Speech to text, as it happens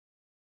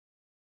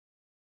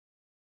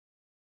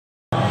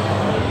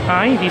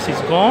Hi, this is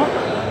Go.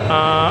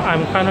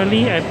 I'm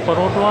currently at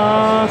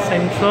Perodua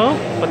Sentral,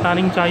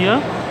 Petaling,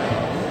 Jaya.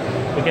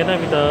 Together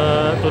with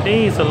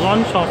today is the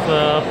launch of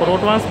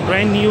Perodua's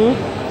brand new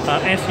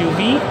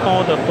SUV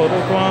called the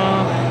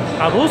Perodua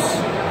Aruz.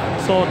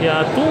 So there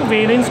are two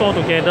variants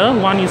altogether.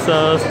 One is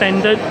a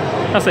standard,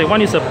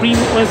 one is a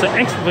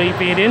X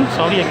variant.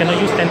 Sorry, I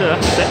cannot use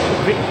standard. It's the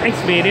X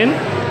variant.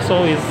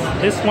 So it's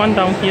this one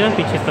down here,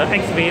 which is the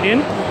X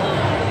variant.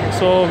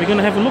 So we're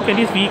gonna have a look at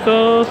this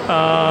vehicle,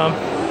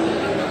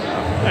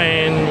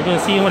 and we're gonna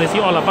see what it's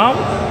all about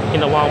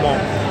in a while more.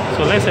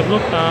 So let's have a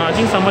look. I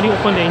think somebody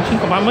opened the engine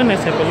compartment.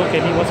 Let's have a look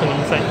at it. What's on the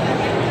inside?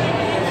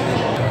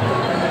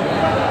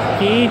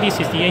 Okay, this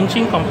is the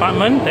engine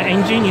compartment. The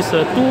engine is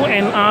a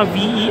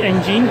 2NRVE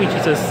engine, which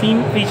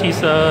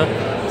is a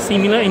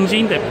similar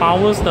engine that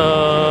powers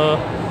the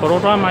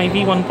Perodua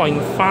Myvi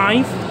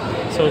 1.5.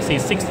 So it's a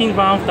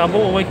 16-valve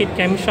double overhead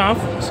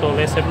camshaft. So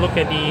let's have a look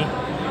at the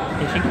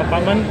engine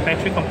compartment,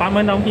 battery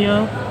compartment down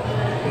here.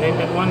 And then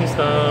that one is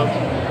the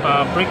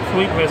brake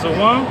fluid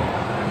reservoir.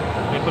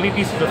 I believe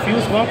this is the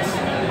fuse box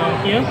down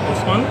here,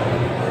 this one.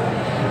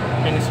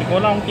 And as you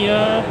go down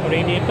here,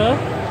 radiator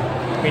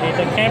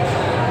cap.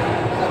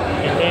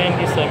 And then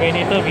this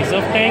radiator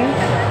reserve tank,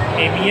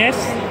 ABS.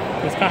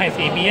 This car has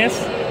ABS.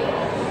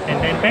 And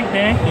then back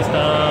there is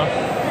the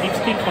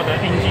dipstick for the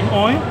engine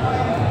oil.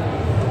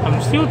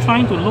 I'm still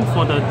trying to look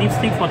for the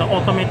dipstick for the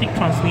automatic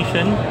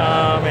transmission.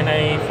 When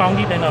I found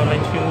it, then I'll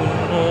let you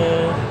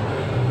know.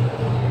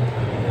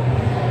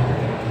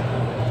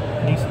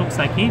 This looks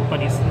like it, but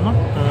it's not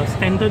the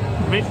standard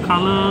red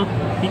color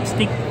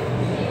dipstick.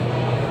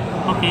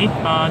 Okay,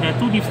 there are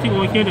two dipsticks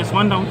over here. There's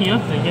one down here,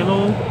 the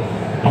yellow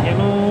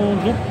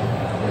loop,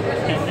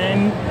 and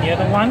then the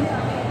other one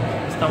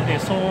is down there.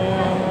 So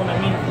let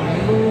me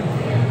look.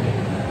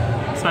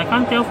 So I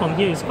can't tell from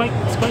here. It's quite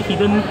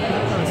hidden.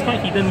 It's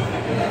quite hidden.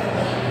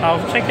 I'll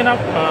check it out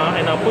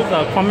and I'll put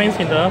the comments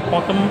in the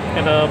bottom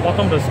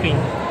of the screen.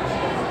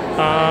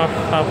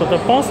 I'll put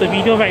pause the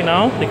video right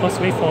now because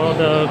wait for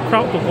the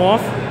crowd to go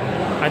off.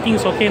 I think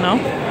it's okay now.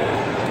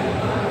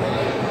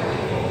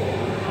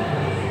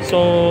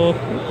 So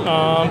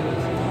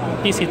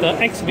this is the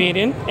X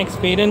variant. X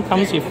variant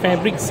comes with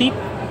fabric seat.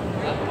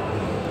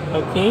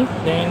 Okay,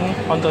 then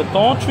on the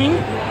door trim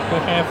you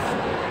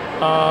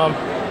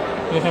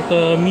have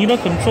the mirror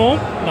control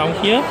down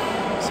here.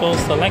 So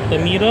select the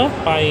mirror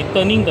by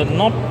turning the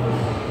knob,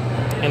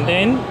 and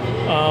then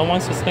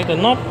once you select the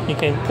knob, you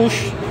can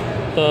push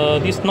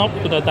this knob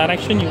to the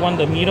direction you want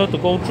the mirror to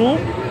go through,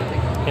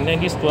 and then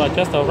this to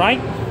adjust the right.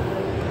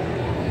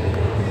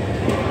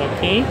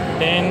 Okay,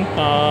 then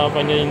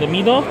when you're in the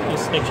middle,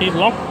 it's actually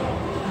locked.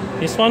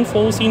 This one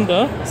folds in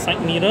the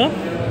side mirror,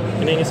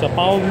 and then it's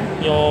about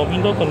your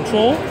window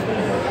control,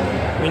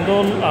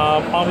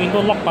 power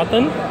window lock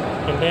button,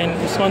 and then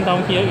this one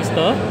down here is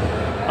the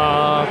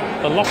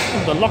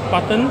lock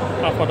button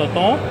for the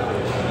door.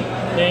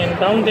 Then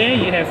down there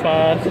you have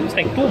looks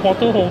like two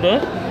bottle holder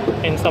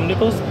and some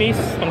little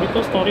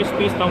storage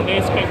space down there.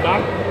 It's quite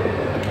dark.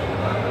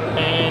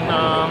 And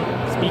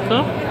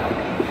speaker.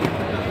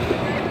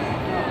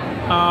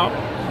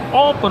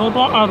 All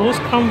Perodua Aruz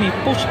come with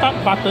push start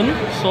button.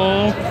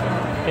 So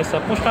there's a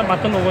push start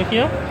button over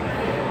here,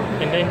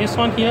 and then this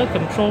one here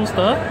controls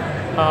the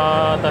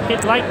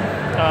headlight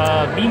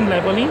beam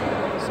leveling.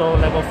 So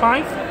level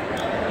 5,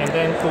 and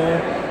then to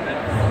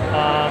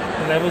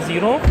level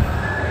 0.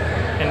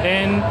 And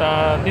then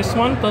this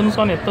one turns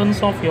on and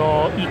turns off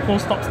your eco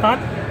stop start.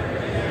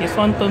 This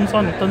one turns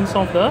on and turns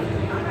off the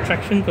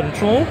traction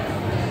control.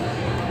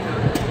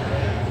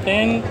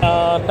 Then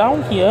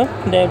down here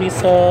there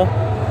is a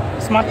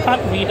smart card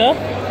reader.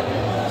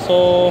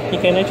 So you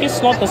can actually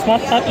slot the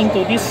smart card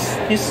into this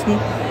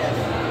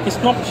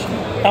notch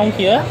down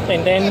here,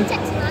 and then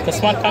the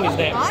smart card is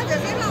there.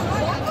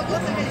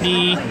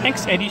 The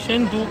X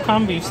edition do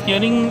come with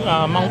steering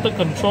mounted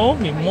control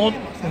with mode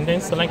and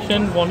then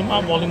selection, volume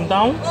up, volume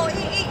down.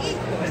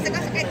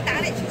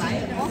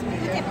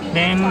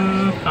 Then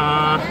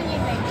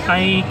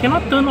I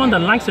cannot turn on the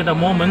lights at the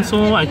moment,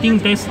 so I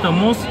think that's the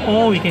most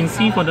all we can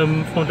see for the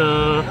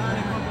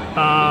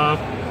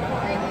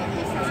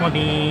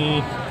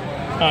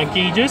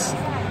gauges,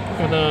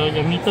 for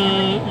your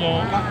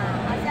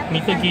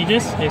meter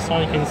gauges. That's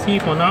all you can see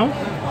for now.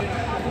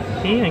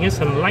 Okay, I guess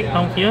some light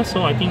down here,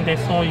 so I think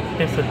that's all.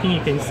 That's the thing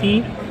you can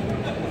see.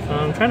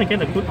 I'm trying to get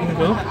a good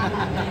angle.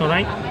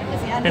 Alright,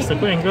 that's a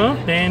good angle.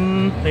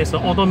 Then there's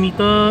an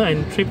odometer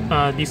and trip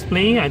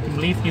display. I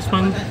believe this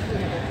one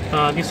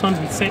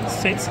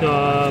sets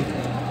the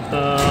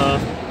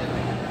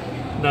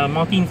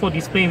multi-info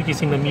display, which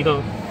is in the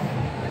middle.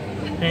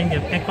 Then you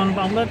have aircon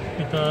outlet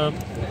with the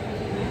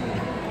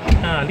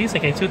at least I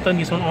can still turn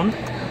this one on.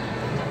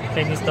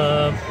 Then is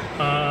the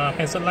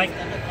hazard light.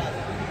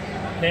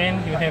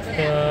 Then you have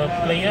the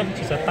player, which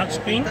is a touch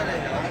screen.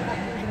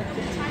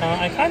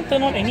 I can't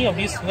turn on any of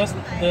these because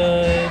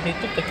they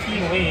took the key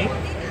away.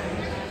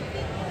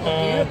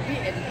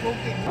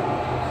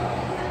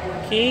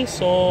 Okay,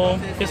 so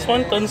this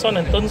one turns on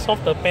and turns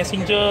off the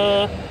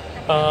passenger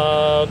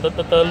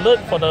the alert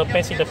for the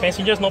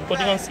passengers not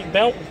putting on seat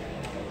belt.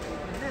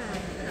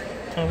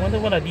 I wonder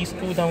what are these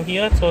two down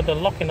here. So the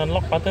lock and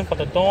unlock button for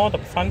the door, the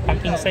front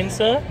parking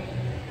sensor,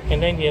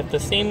 and then we have the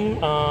same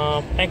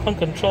aircon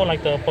control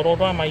like the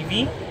Perodua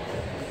Myvi.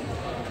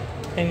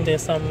 And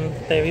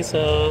there is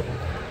a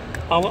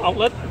power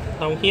outlet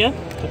down here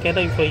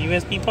together with a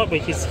USB port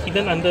which is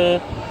hidden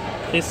under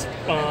this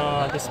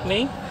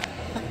display.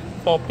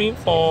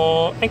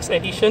 For X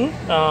edition,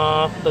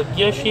 the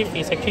gear shift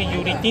is actually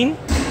urethane,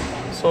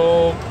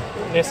 so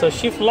there's a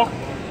shift lock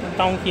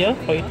down here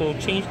for you to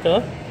change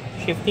the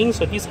shifting.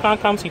 So this car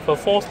comes with a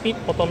 4-speed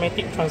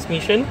automatic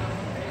transmission,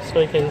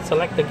 so you can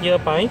select the gear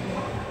by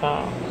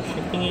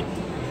shifting it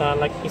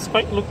like it's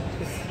quite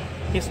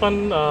this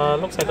one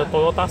looks like the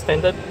Toyota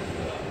standard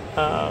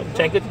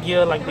jagged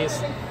gear like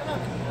this.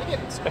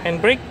 So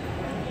handbrake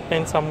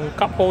and some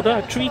cup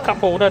holder, 3 cup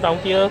holder down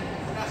here,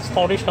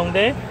 storage down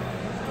there.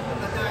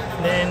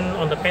 Then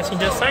on the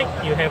passenger side,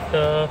 you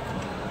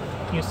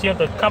still have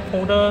the cup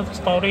holder,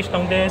 storage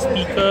down there,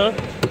 speaker,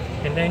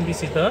 and then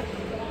this is the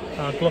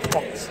glove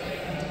box.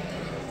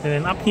 And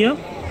then up here,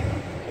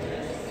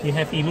 you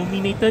have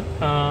illuminated.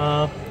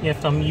 You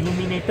have some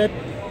illuminated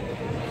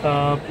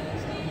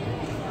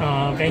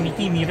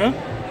vanity mirror,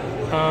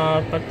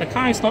 but the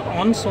car is not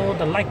on, so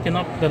the light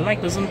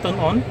doesn't turn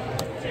on.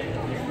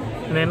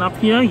 And then up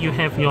here, you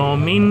have your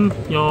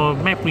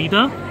map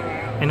reader.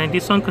 And then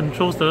this one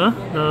controls the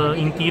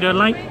interior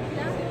light,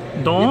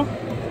 door,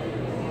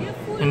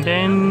 and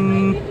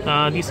then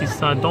this is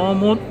door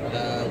mode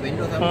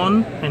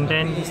on, and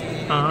then this,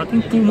 I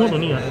think 2 mode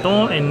only,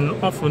 door and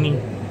off only.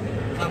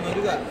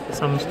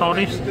 Some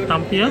storage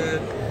down here.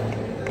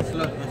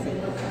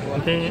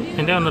 Okay,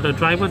 and then on the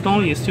driver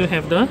door you still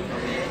have the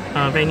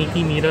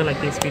vanity mirror like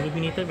this,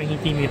 illuminated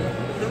vanity mirror.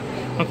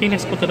 Okay,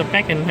 let's go to the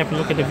back and have a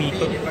look at the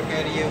vehicle.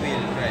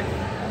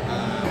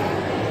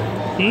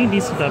 Okay,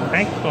 this is the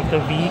back of the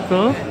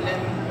vehicle.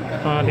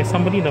 There's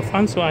somebody in the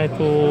front, so I have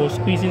to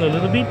squeeze in a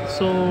little bit.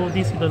 So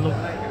this is the look.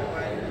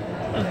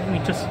 We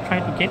just try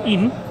to get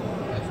in.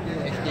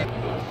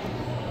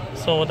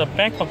 So the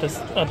back of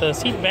the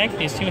seat back,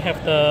 they still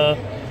have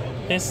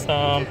this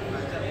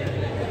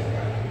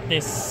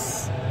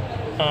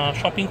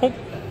shopping hook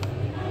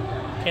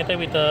together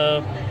with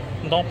the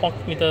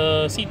with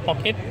the seat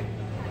pocket,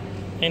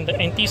 and the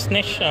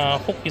anti-snatch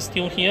hook is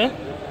still here.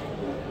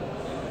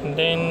 And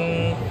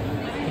then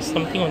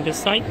something on this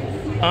side.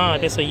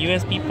 There's a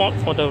USB port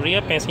for the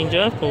rear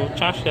passenger to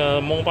charge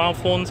the mobile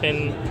phones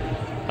and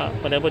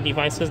whatever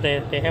devices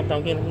they have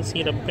down here. Let me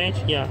see the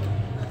badge. Yeah,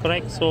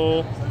 correct.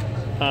 So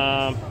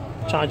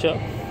charger.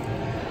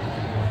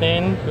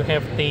 Then you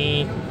have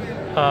the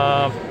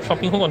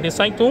shopping hook on this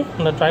side too,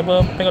 on the back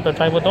of the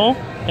driver door,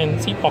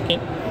 and seat pocket.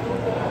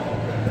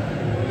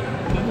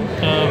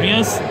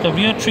 The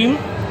rear trim,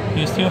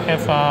 you still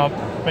have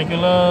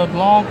regular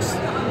locks,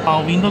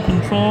 window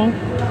control,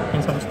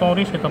 and some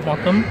storage at the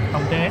bottom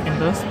down there,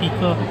 and the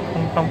speaker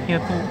down here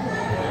too.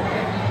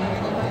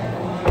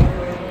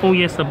 Oh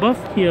yes, above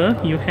here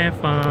you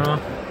have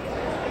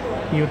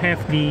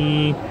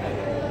the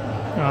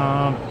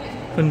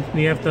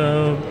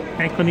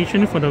air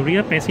conditioner for the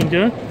rear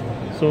passenger.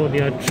 So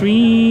there are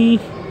three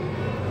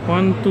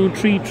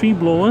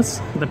blowers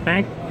at the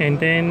back, and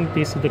then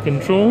this is the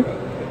control.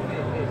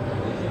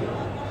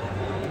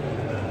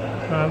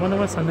 I wonder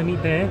what's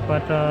underneath there,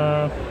 but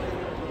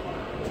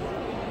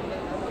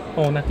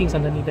oh, nothing's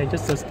underneath there,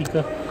 just a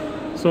sticker.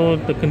 So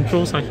the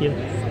controls are here.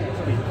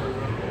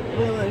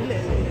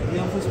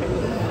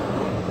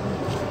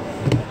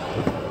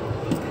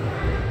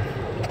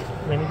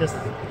 Let me just...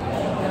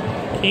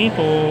 Okay,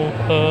 so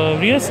the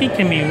rear seat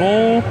can be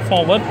rolled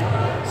forward.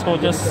 So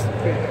just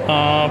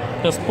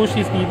push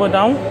this lever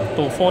down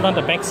to fold down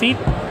the back seat.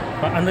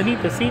 But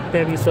underneath the seat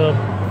there is a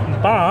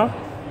bar.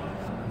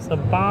 It's a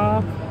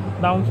bar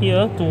down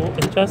here to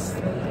adjust.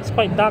 It's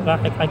quite dark.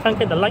 I can't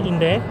get the light in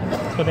there.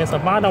 So there's a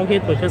bar down here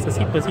to adjust the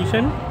seat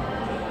position.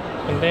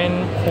 And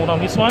then hold down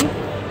this one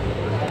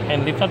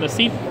and lift up the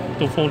seat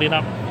to fold it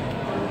up.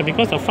 And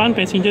because the front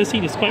passenger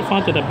seat is quite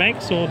far to the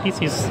back, so it's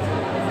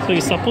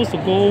supposed to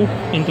go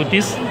into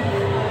this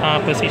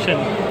position.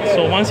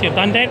 So once you've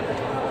done that,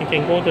 you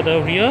can go to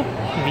the rear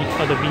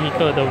of the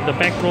vehicle, the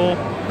back row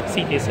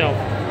seat itself.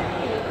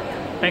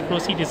 Back row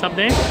seat is up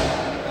there.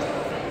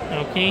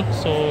 Okay,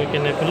 so you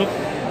can have a look.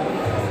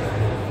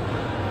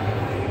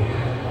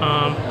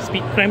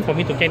 Speed cramp for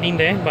me to get in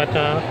there, but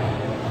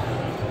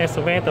that's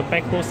where the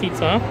back row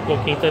seats are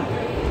located.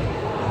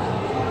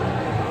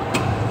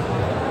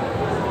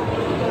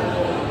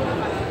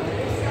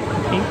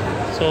 Okay,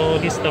 so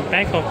this is the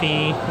back of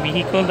the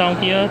vehicle down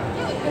here.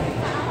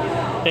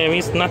 There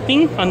is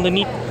nothing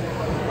underneath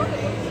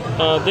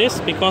this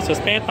because the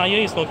spare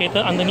tire is located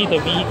underneath the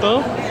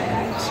vehicle.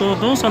 So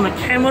those on the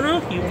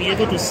camera you'll be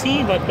able to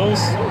see, but those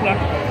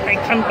I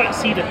can't quite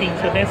see the thing.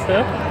 So that's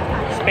the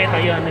spare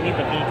tire underneath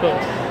the vehicle.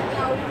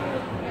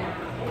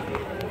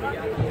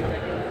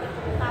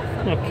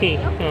 Okay,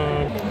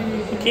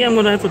 okay, I'm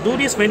gonna have to do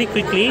this very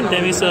quickly.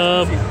 There is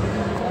a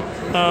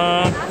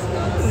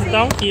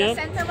down here.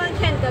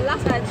 can, the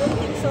last I don't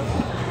think so.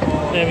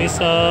 There is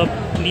a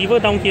lever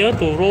down here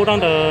to roll down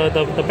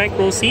the back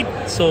row seat,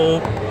 so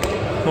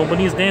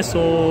nobody is there,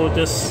 so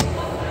just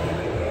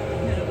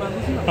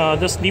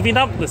leave it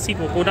up, the seat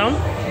will go down.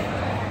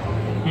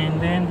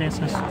 And then there's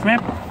a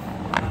strap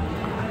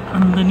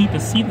underneath the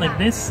seat like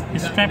this.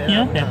 This strap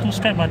here, there are two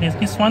straps, but there's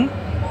this one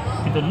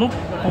with the loop,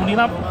 hold it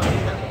up,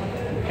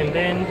 and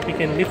then we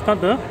can lift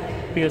up the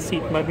rear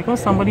seat. But because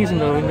somebody is in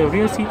the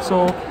rear seat,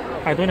 so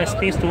I don't have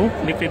space to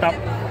lift it up.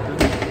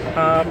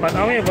 But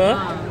however,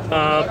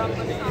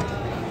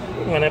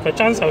 when I have a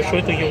chance, I'll show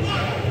it to you.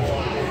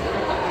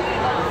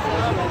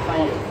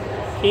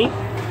 Okay.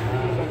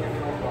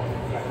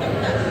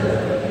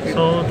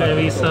 So there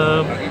is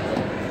a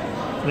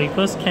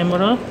reverse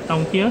camera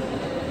down here,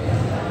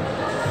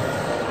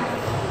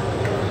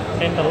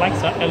 and the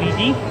lights are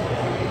LED.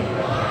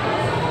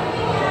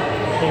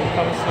 So it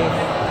comes with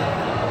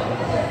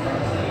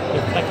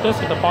reflectors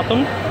at the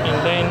bottom,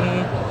 and then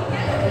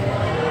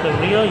the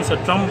rear is a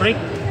drum brake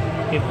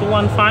with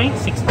 215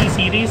 60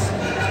 series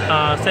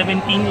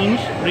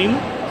 17-inch rim.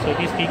 So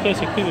this vehicle is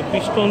equipped with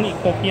Bridgestone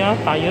Ecopia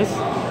tires.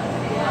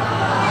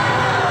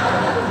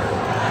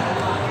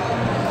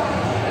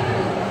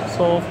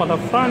 So for the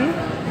front,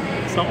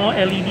 it's all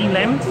LED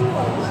lamps.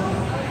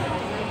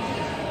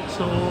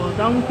 So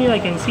down here, I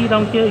can see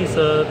down here is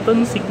a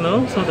turn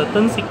signal. So the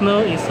turn signal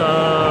is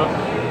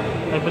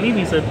I believe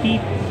is a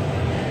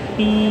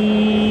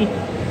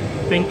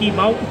T20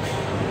 bulb.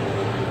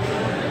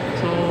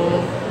 So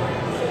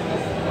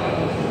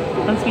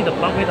you can't see the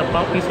bulb where the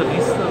bulb is for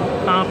this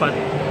car, but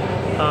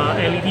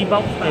LED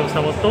bulb, as I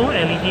was told,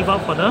 LED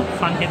bulb for the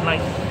front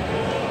headlight.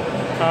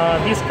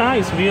 This car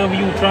is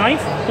rear-wheel drive,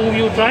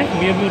 two-wheel drive,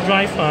 rear-wheel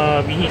drive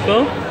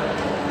vehicle.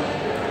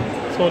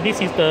 So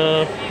this is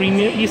the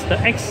premium, is the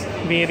X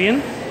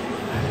variant.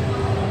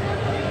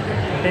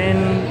 Then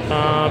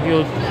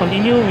we'll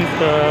continue with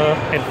the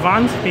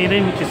advanced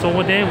variant, which is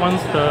over there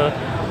once the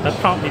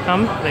crowd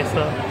becomes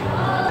lesser.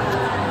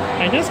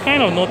 I just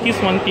kind of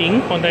noticed one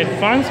thing. On the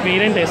advanced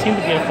variant, there seems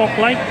to be a fog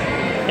light,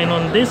 and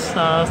on this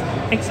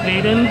X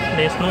variant,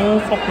 there's no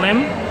fog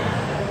lamp,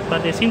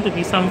 but there seems to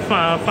be some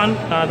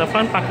the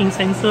front parking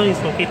sensor is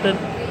located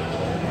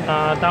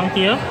down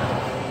here.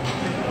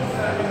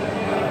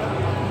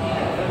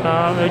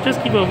 We'll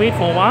just keep a wait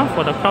for a while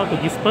for the crowd to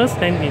disperse,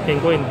 then we can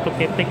go and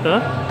take the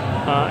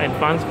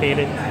advanced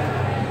variant.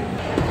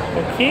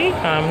 Okay,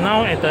 I'm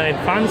now at the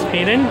advanced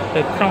variant.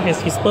 The crowd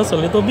has dispersed a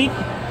little bit,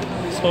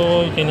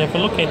 so you can have a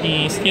look at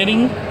the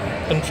steering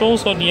control.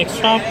 So the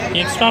extra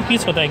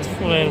piece for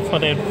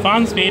the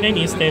advanced variant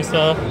is there's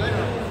a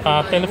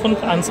telephone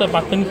answer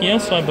button here.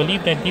 So I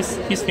believe that this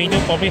radio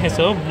probably has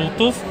a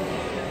Bluetooth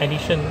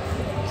addition.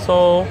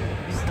 So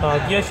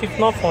gear shift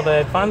knob for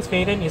the advanced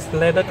variant is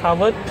leather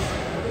covered,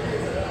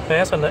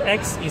 whereas on the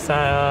X is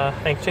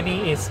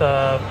actually is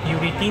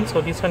urethane.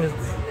 So this one is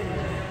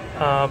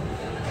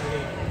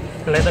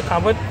leather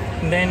covered.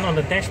 And then on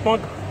the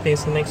dashboard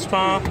there's an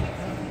extra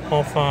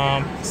of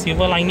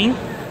silver lining,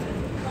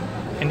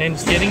 and then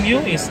steering wheel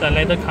is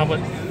leather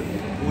covered.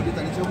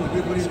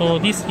 So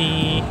this is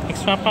the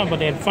extra part for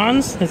the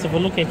advanced. Let's have a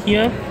look at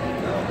here.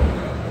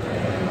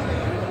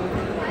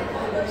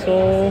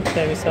 So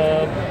there is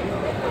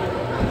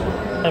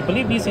I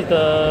believe this is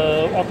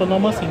the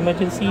autonomous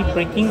emergency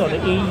braking or the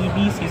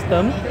AEB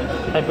system.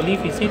 I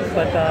believe it's it,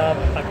 but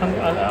I can't.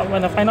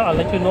 When I find out, I'll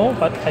let you know.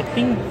 But I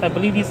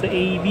believe this is the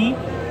AEB.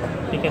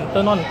 You can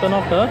turn on and turn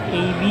off the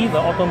AEB, the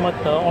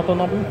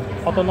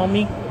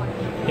autonomic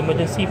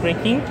emergency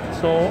braking.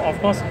 So of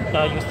course,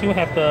 you still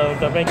have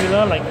the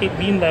regular like head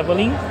beam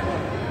leveling,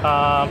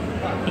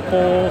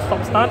 eco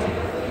stop start,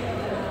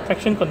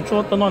 traction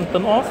control, turn on,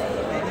 turn off,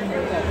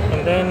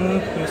 and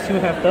then you still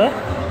have the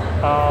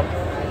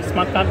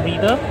smart card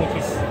reader,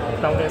 which is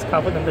down there, is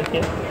covered under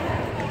here.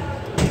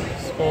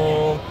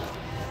 So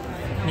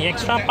the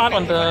extra part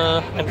on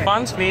the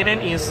advanced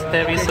variant is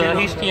there is a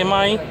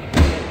HDMI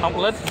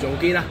outlet down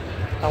here,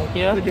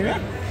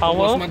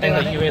 power, and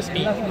the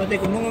USB.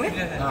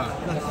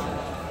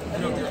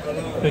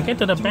 We get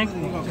to the back.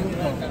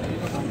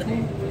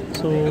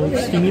 So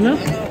similar,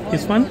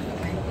 this one.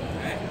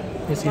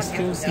 This is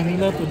still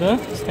similar to the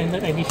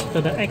standard edition,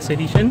 to the X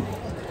edition,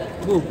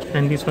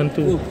 and this one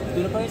too.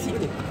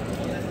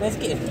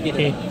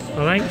 Okay,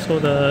 alright, so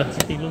the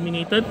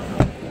illuminated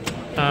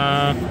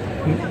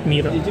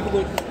mirror.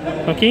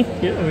 Okay,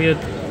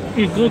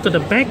 we'll go to the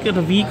back of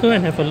the vehicle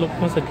and have a look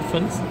what's the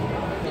difference.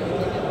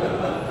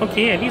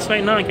 Okay, at least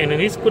right now I can at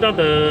least put out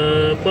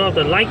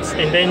the lights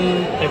and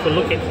then have a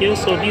look at here.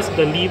 So this is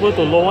the lever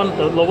to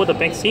lower the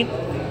back seat.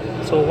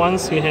 So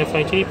once you have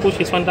actually pushed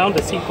this one down,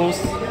 the seat goes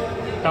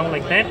down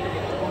like that.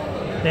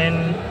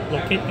 Then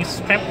locate this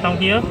strap down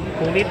here,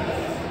 hold it,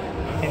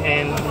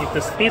 and if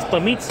the space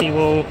permits, it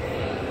will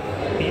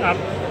be up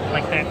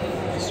like that.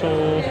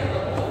 So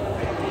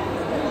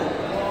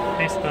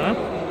that's the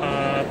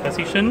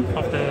position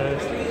of the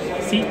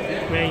seat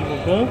where you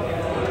will go.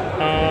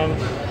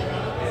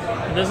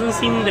 It doesn't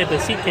seem that the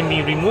seat can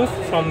be removed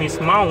from its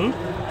mount.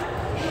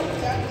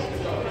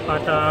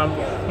 But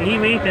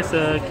anyway, there's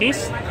a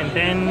case, and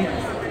then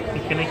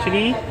you can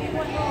actually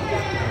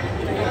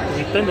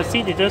return the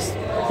seat. You just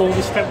pull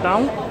the strap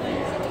down,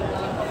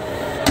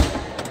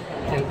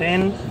 and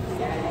then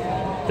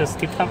just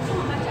lift up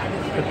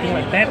the thing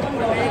like that,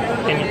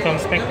 and it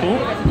comes back to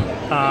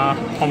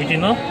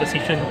original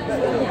position.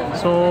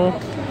 So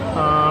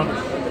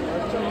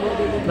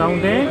down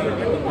there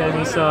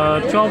is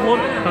a 12 volt,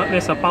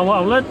 there's a power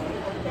outlet,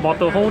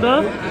 bottle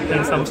holder,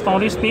 and some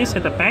storage space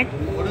at the back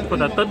for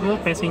the third row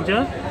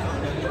passenger.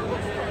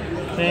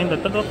 Then the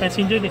third row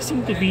passenger, they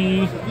seem to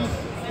be,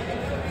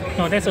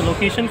 no, that's a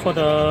location for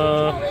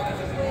the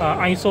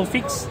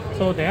ISOFIX.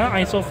 So there are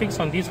ISOFIX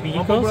on this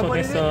vehicle, so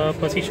there's a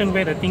position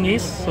where the thing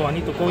is, so I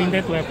need to go in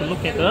there to have a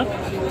look at the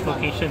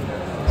location.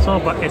 So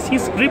but as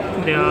his grip,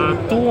 there are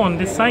 2 on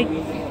this side,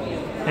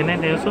 and then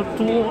there are also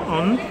 2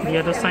 on the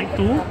other side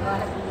too.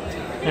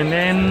 And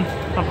then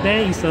up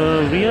there is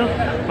a rear,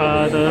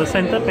 the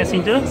center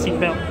passenger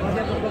seatbelt.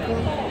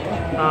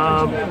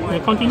 We'll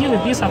continue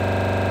with this.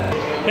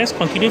 Let's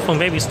continue from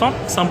where we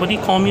stopped. Somebody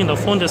called me on the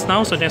phone just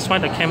now, so that's why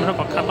the camera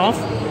got cut off.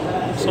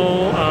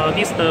 So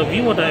this is the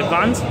view of the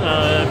advanced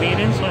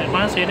variant. So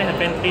advanced variant have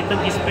ventilated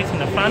disc brakes in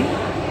the front.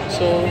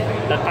 So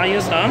the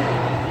tires are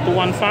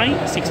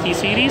 215 60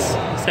 series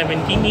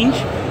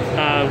 17-inch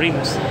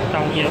rims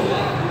down here.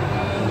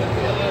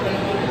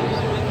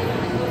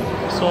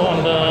 So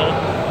on the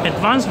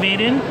advanced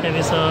variant, there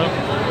is a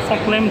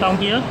fog lamp down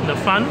here in the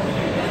front,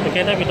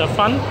 together with the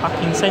front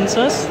parking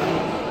sensors.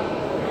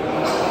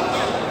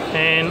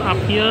 And up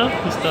here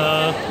is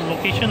the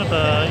location of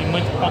the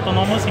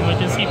autonomous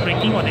emergency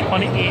braking, or they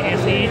call it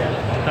A.S.A,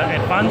 the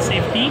Advanced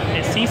Safety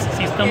Assist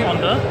System on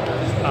the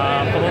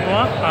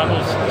Perodua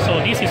Aruz.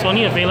 So this is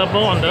only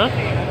available on the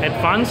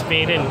advanced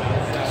variant.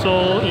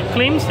 So it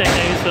claims that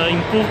there is an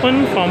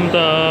improvement from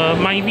the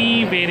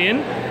Myvi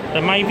variant.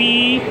 The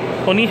Myvi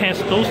only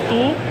has those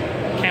 2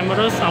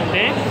 cameras out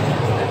there.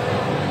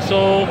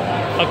 So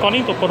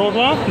according to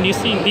Perodua,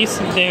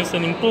 there's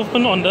an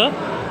improvement on the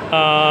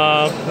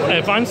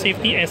advanced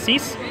safety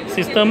assist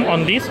system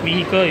on this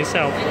vehicle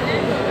itself.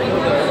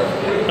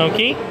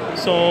 Okay,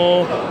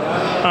 so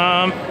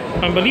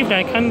I believe that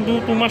I can't do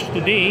too much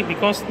today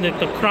because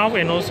the crowd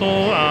and also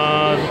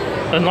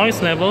the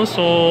noise level.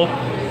 So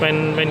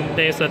when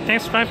there's a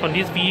test drive on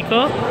this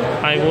vehicle,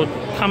 I would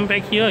come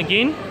back here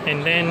again,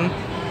 and then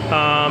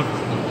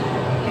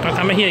I'll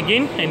come back here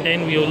again, and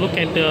then we'll look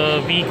at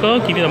the vehicle,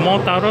 give it a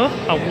more thorough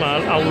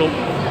outlook.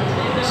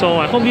 So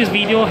I hope this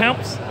video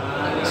helps.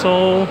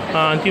 So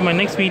until my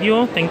next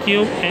video, thank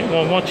you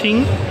for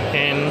watching,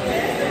 and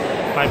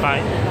bye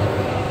bye.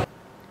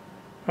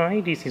 Hi,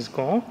 this is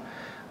Go.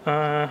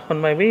 On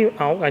my way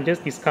out, I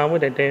just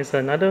discovered that there's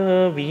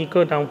another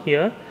vehicle down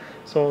here.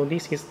 So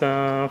this is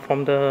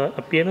from the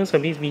appearance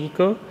of this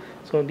vehicle.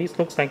 So this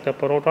looks like the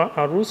Perodua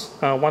Aruz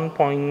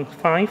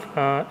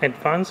 1.5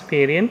 advanced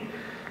variant.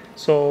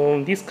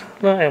 So this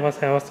color, I was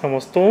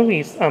told,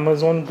 is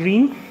Amazon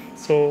green.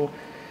 So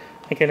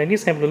I can at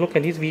least have a look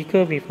at this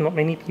vehicle with not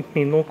many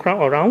people, no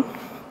crowd around.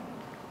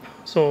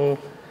 So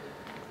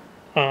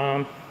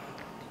aligned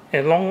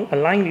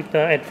with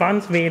the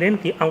advanced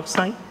variant, the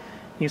outside,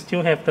 you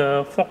still have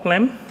the fog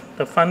lamp,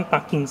 the front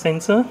parking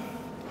sensor,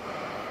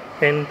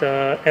 and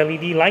the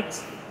LED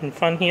lights in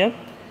front here.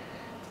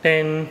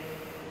 Then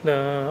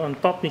on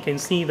top you can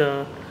see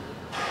the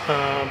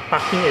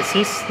parking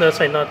assist.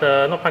 Sorry, not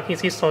parking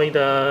assist. Sorry,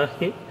 the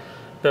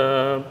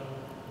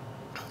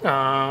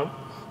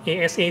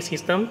A.S.A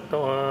system,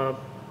 the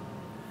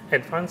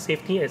advanced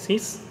safety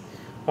assist,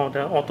 or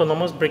the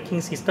autonomous braking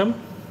system.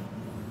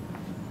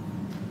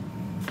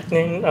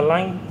 Then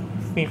aligned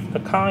with the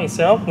car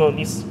itself,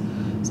 this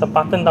is a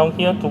button down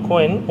here to go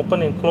and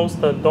open and close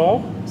the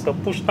door. It's a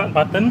push start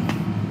button.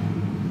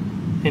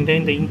 And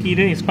then the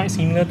interior is quite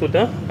similar to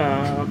the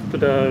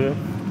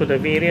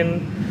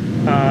variant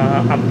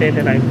up there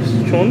that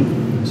I've shown.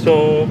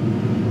 So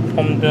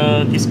from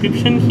the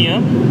description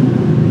here,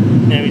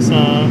 there is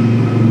a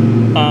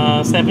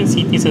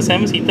 7-seater. It's a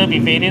 7-seater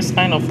with various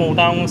kind of fold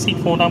down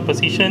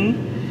position,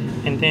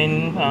 and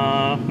then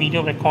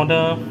video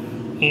recorder,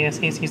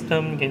 A.S.A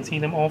system. You can see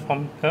them all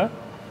from the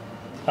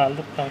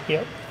look down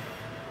here.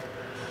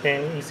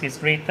 Then it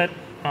is rated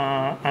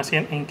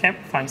ASEAN NCAP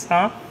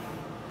 5-star,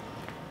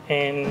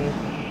 and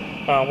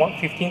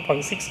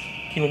 15.6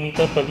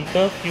 km per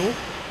liter fuel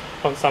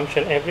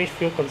consumption, average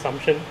fuel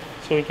consumption.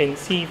 So you can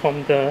see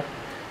from the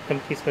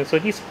advertisement. So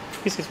this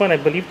is what I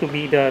believe to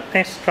be the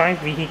test drive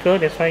vehicle.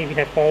 That's why we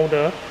have all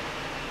the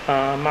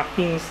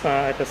markings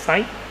at the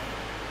side.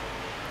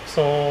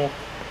 So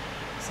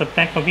it's the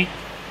back of it.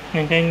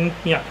 And then,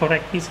 yeah,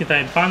 correct, this is the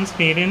advanced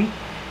variant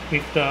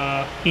with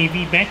the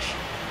heavy badge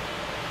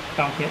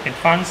down here,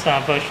 advanced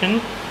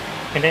version.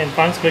 And then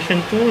advanced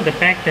version 2, the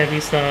back there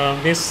is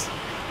this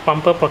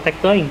bumper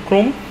protector in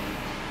chrome.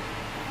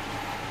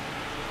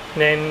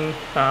 Then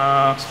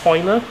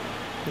spoiler,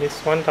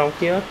 this one down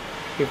here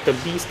with the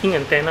bee-sting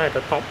antenna at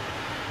the top.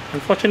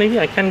 Unfortunately,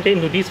 I can't get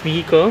into this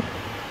vehicle.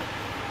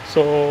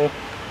 So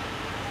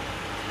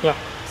yeah,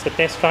 it's a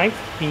test drive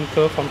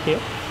vehicle from here.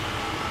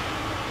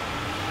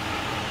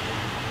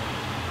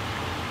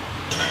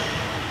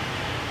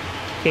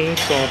 Okay,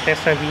 so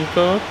test drive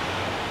vehicle.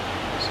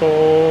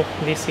 So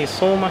this is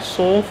so much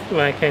so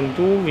what I can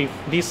do with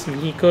this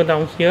vehicle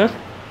down here.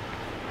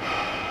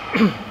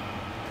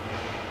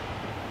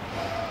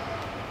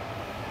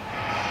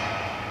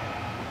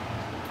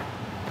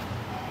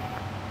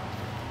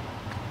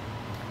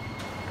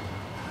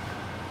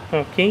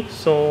 Okay,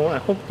 so I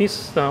hope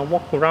this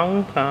walk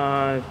around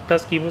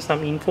does give you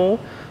some info.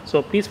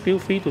 So please feel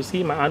free to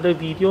see my other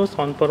videos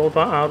on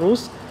Perodua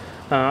Aruz.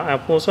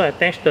 I've also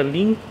attached the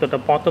link to the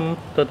bottom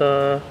of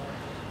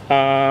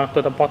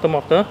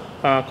the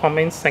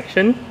comments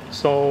section.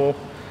 So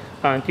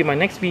until my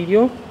next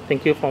video,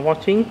 thank you for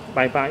watching.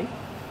 Bye bye.